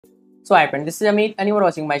So hi friend, this is Amit and you are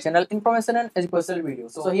watching my channel Information and Educational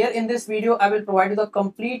Videos. So here in this video, I will provide you the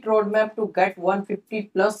complete roadmap to get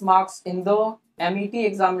 150 plus marks in the MET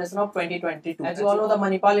examination of 2022. As you all know, the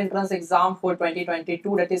Manipal Entrance exam for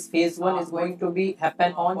 2022, that is phase 1, is going to be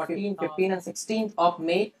happen on 14, 15 and 16th of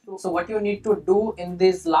May. So what you need to do in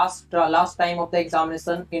this last time of the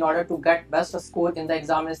examination in order to get best score in the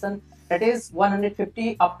examination, that is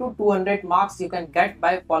 150 up to 200 marks you can get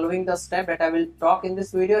by following the step that I will talk in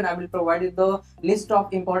this video, and I will provide you the list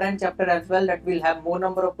of important chapter as well that will have more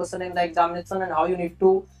number of questions in the examination and how you need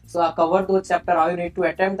to cover those chapter, how you need to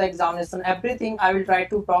attempt the examination. Everything I will try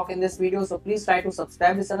to talk in this video, so please try to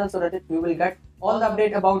subscribe this channel so that you will get all the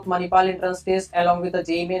update about Manipal entrance test along with the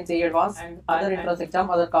JEE Mains, JEE Advanced and other entrance exam,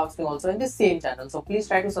 other counseling also in this same channel. So please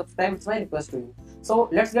try to subscribe, it's my request to you. So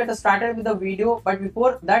let's get started with the video, but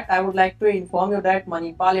before that I would like to inform you that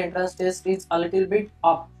Manipal entrance test is a little bit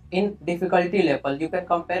up in difficulty level. You can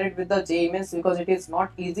compare it with the JEE Mains because it is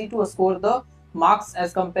not easy to score the marks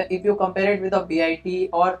as if you compare it with the BIT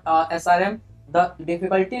or SRM. The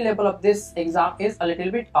difficulty level of this exam is a little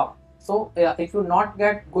bit up. So if you not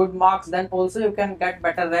get good marks, then also you can get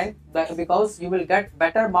better rank because you will get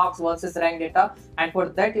better marks versus rank data, and for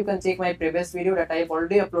that you can check my previous video that I have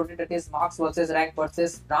already uploaded, that is marks versus rank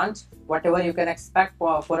versus branch, whatever you can expect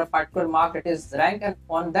for a particular mark, that is rank, and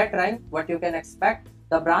on that rank what you can expect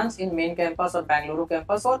the branch in main campus or Bangalore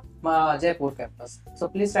campus or Jaipur campus. So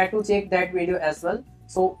please try to check that video as well.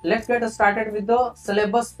 So let's get started with the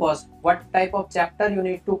syllabus first. What type of chapter you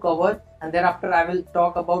need to cover, and thereafter I will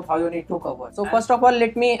talk about how you need to cover. So first of all,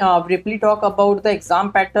 let me briefly talk about the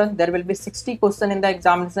exam pattern. There will be 60 questions in the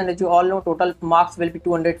examination. As you all know, total marks will be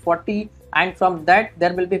 240, and from that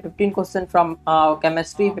there will be 15 questions from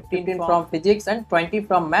chemistry, 15 from physics and 20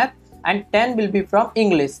 from math, and 10 will be from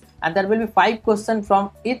English, and there will be 5 questions from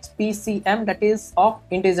each PCM, that is of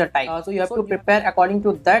integer type. So you have to prepare according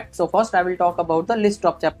to that. So first I will talk about the list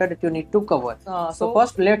of chapter that you need to cover. So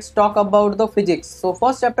first let's talk about the physics. So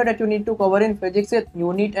first chapter that you need to cover in physics is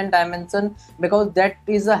unit and dimension, because that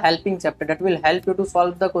is a helping chapter that will help you to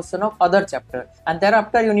solve the question of other chapter, and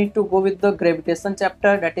thereafter you need to go with the gravitation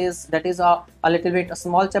chapter. That is a little bit a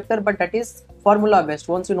small chapter, but that is formula based.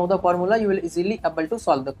 Once you know the formula, you will easily able to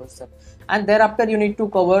solve the question, and thereafter you need to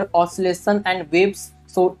cover oscillation and waves.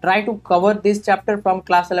 So try to cover this chapter from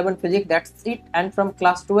class 11 physics, that's it. And from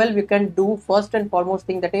class 12 you can do first and foremost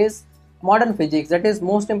thing, that is modern physics. That is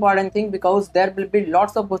most important thing, because there will be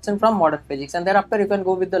lots of questions from modern physics, and thereafter you can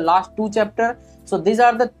go with the last 2 chapter. So these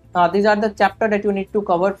are the chapter that you need to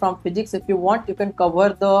cover from physics. If you want, you can cover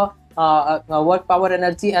the work, power,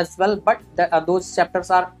 energy as well, but those chapters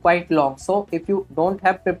are quite long. So if you don't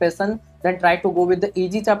have preparation, then try to go with the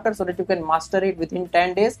easy chapter so that you can master it within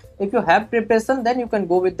 10 days. If you have preparation, then you can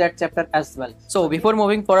go with that chapter as well. So before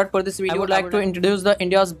moving forward for this video, I would like to introduce the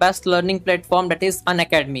India's best learning platform, that is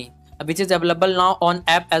Unacademy, which is available now on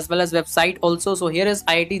app as well as website also. So here is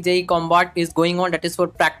IIT JEE Combat is going on, that is for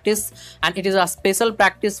practice, and it is a special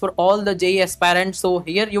practice for all the JEE aspirants. So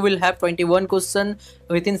here you will have 21 questions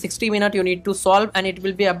within 60 minutes you need to solve, and it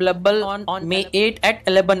will be available on May 8 at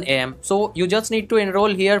 11 AM. So you just need to enroll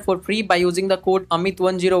here for free by using the code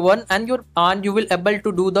Amit101, and you will able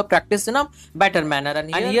to do the practice in a better manner.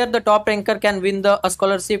 And here the top ranker can win a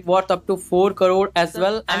scholarship worth up to 4 crore as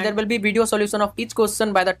well, and there will be video solution of each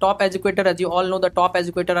question by the top educator. As you all know, the top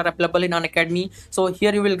educator are available in Unacademy. So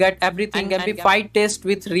here you will get everything, and be 5 tests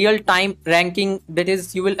with real time ranking. That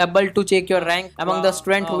is, you will able to check your rank among the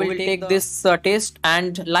students who will take this test, and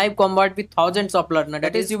live combat with thousands of learners.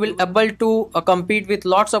 That is, you will able to compete with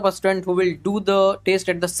lots of students who will do the test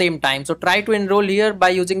at the same time. So try to enroll here by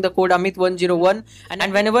using the code Amit101,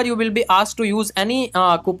 and whenever you will be asked to use any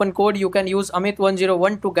coupon code, you can use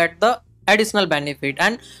Amit101 to get the additional benefit.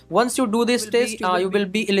 And once you do this test, you will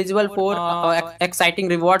be eligible for exciting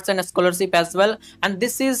rewards and a scholarship as well. And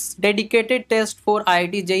this is dedicated test for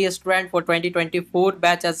IIT JEE student for 2024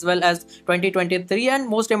 batch as well as 2023, and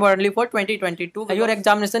most importantly for 2022. Your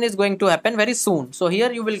examination is going to happen very soon. So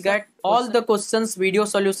here you will get all the questions video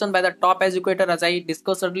solution by the top educator, as I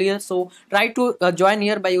discussed earlier. So try to join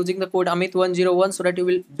here by using the code Amit101 so that you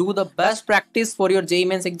will do the best practice for your JEE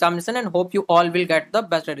Mains examination, and hope you all will get the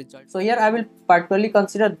best result. So here I will particularly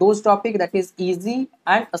consider those topics that is easy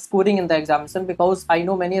and scoring in the examination, because I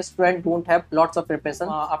know many students don't have lots of preparation.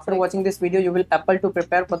 After watching this video, you will able to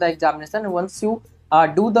prepare for the examination, and once you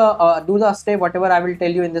do the step whatever I will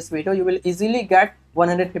tell you in this video, you will easily get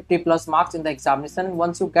 150 plus marks in the examination.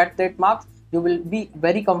 Once you get that marks, you will be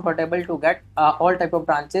very comfortable to get all type of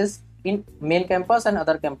branches in main campus and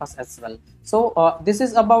other campus as well. So this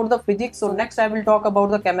is about the physics. So next I will talk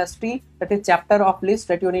about the chemistry, that is chapter of list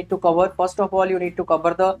that you need to cover. First of all, you need to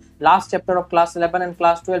cover the last chapter of class 11 and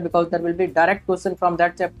class 12 because there will be direct question from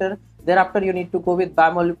that chapter. Thereafter you need to go with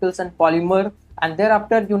biomolecules and polymer, and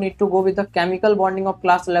thereafter you need to go with the chemical bonding of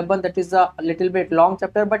class 11. That is a little bit long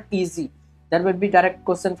chapter but easy. There will be direct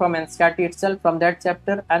question from NCERT itself from that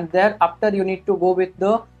chapter, and thereafter you need to go with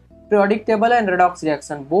the periodic table and redox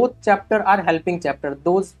reaction. Both chapter are helping chapter.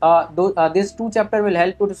 These two chapter will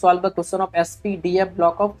help you to solve the question of SPDF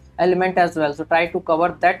block of element as well. So try to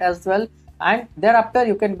cover that as well, and thereafter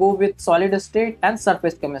you can go with solid state and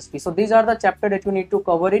surface chemistry. So these are the chapter that you need to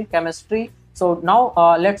cover in chemistry. So now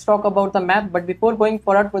let's talk about the math. But before going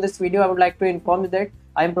forward for this video, I would like to inform you that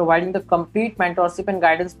I am providing the complete mentorship and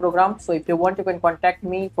guidance program. So if you want, you can contact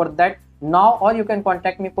me for that now, or you can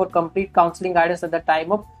contact me for complete counseling guidance at the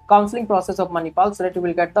time of counseling process of Manipal, so that you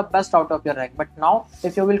will get the best out of your rank. But now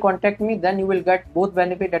if you will contact me, then you will get both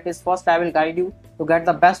benefit. That is, first I will guide you to get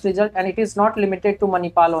the best result, and it is not limited to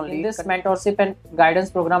Manipal only. In this mentorship and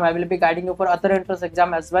guidance program, I will be guiding you for other entrance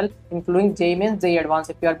exam as well, including JEE Mains, JEE Advanced.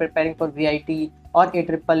 If you are preparing for VIT or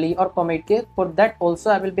IIIT or COMEDK, for that also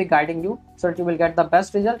I will be guiding you so that you will get the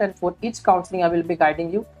best result, and for each counseling I will be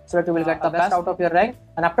guiding you so that you will get the best out of your rank.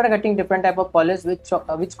 And after getting different type of college,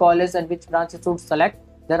 which college and which branch you should select,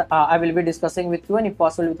 there I will be discussing with you, and if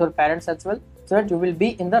possible with your parents as well, so that you will be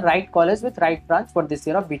in the right college with right branch for this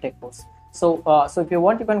year of BTech course. So so if you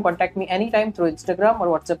want, you can contact me anytime through Instagram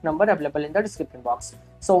or WhatsApp number available in the description box.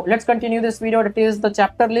 So let's continue this video. That is, the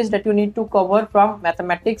chapter list that you need to cover from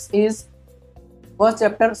mathematics is first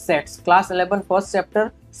chapter, sets. Class 11 first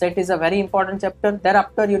chapter, set is a very important chapter.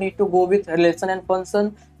 Thereafter you need to go with relation and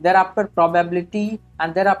function, thereafter probability,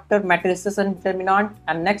 and thereafter matrices and determinant,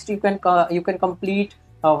 and next you can complete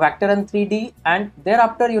vector and 3D, and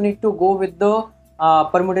thereafter you need to go with the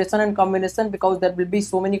permutation and combination, because there will be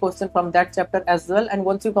so many questions from that chapter as well. And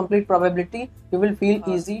once you complete probability, you will feel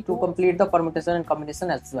easy to complete the permutation and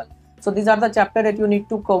combination as well. So these are the chapter that you need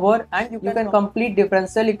to cover, and you can complete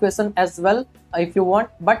differential equation as well if you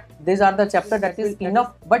want, but these are the chapter that is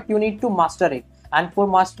enough, but you need to master it. And for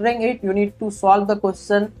mastering it, you need to solve the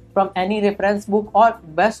question from any reference book, or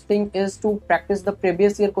best thing is to practice the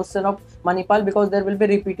previous year question of Manipal, because there will be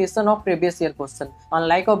repetition of previous year question,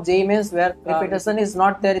 unlike of JEE Mains where repetition is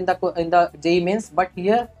not there in the JEE Mains, but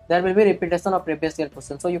here there will be repetition of previous year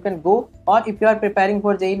question. So you can go, or if you are preparing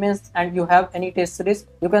for JEE Mains and you have any test series,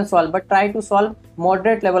 you can solve, but try to solve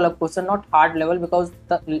moderate level of question, not hard level, because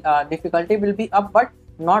the difficulty will be up but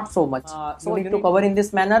not so much. So you need to cover in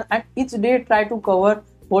this manner, and each day try to cover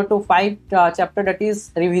 4 to 5 chapter, that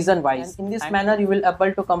is revision wise. In this manner you will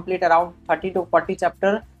able to complete around 30 to 40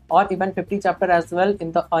 chapter or even 50 chapter as well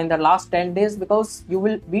in the last 10 days, because you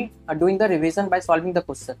will be doing the revision by solving the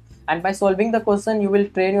question, and by solving the question you will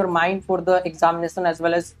train your mind for the examination, as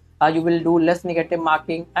well as you will do less negative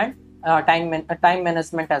marking and time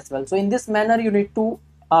management as well. So in this manner you need to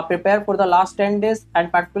prepare for the last 10 days, and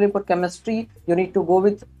particularly for chemistry you need to go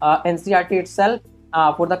with NCERT itself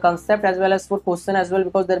for the concept as well as for question as well,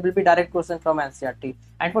 because there will be direct question from NCERT.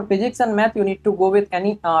 And for physics and math you need to go with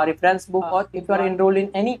any reference book, or if you are enrolled in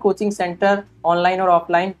any coaching center, online or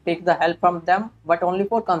offline, take the help from them, but only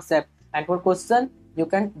for concept. And for question you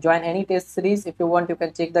can join any test series. If you want, you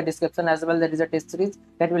can check the description as well. There is a test series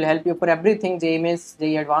that will help you for everything: JEE Mains,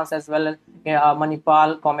 JEE Advanced as well,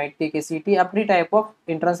 Manipal, COMEDK, KCET, every type of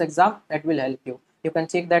entrance exam that will help you. You can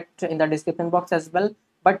check that in the description box as well.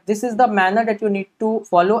 But this is the manner that you need to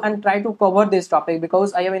follow and try to cover this topic,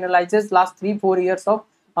 because I have analyzed last 3-4 years of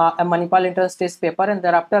a Manipal entrance test paper, and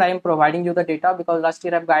thereafter I am providing you the data, because last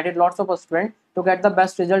year I have guided lots of students to get the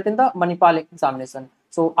best result in the Manipal examination.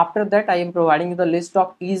 So after that I am providing you the list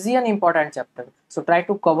of easy and important chapter. So try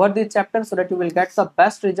to cover this chapter so that you will get the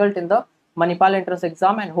best result in the Manipal entrance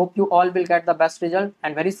exam, and hope you all will get the best result.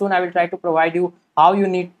 And very soon I will try to provide you how you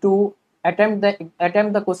need to attempt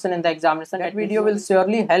the question in the examination. That video will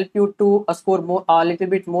surely help you to score more, a little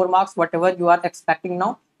bit more marks, whatever you are expecting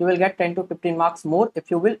now. You will get 10 to 15 marks more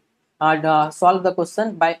if you will solve the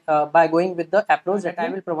question by going with the approach that I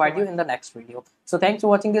will provide you in the next video. So thanks for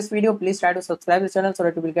watching this video. Please try to subscribe to the channel so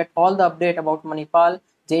that you will get all the update about Manipal,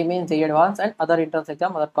 JEE Mains, JEE Advanced, and other entrance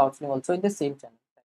exam, other counseling also in the same channel.